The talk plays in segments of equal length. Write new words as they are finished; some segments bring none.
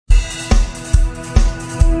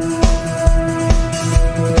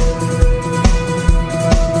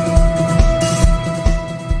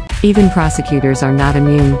Even prosecutors are not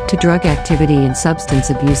immune to drug activity and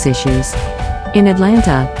substance abuse issues. In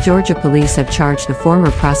Atlanta, Georgia police have charged a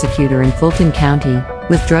former prosecutor in Fulton County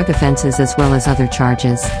with drug offenses as well as other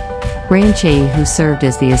charges. Ran Chey, who served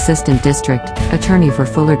as the assistant district attorney for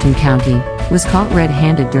Fulton County, was caught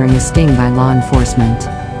red-handed during a sting by law enforcement.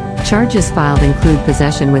 Charges filed include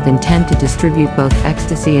possession with intent to distribute both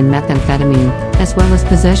ecstasy and methamphetamine, as well as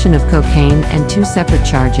possession of cocaine, and 2 separate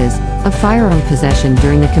charges of firearm possession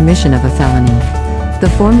during the commission of a felony.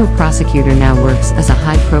 The former prosecutor now works as a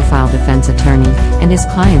high-profile defense attorney, and his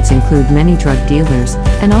clients include many drug dealers,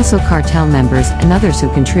 and also cartel members and others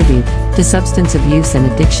who contribute to substance abuse and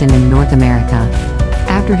addiction in North America.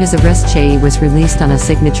 After his arrest, Chey was released on a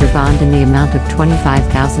signature bond in the amount of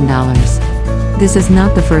 $25,000. This is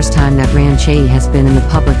not the first time that Ran Chey has been in the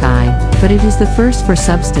public eye, but it is the first for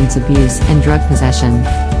substance abuse and drug possession.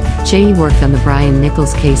 Chey worked on the Brian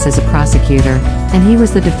Nichols case as a prosecutor, and he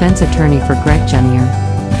was the defense attorney for Greg Junior.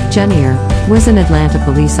 Junior was an Atlanta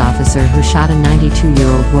police officer who shot a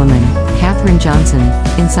 92-year-old woman, Katherine Johnson,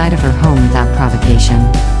 inside of her home without provocation.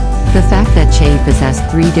 The fact that Chey possessed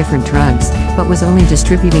 3 different drugs, but was only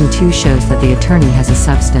distributing 2, shows that the attorney has a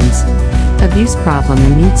substance abuse problem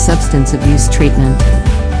and needs substance abuse treatment.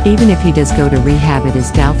 Even if he does go to rehab, it is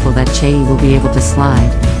doubtful that Chey will be able to slide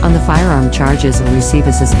on the firearm charges or receive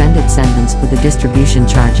a suspended sentence for the distribution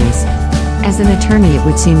charges. As an attorney, it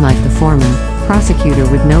would seem like the former prosecutor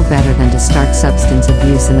would know better than to start substance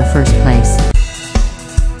abuse in the first place.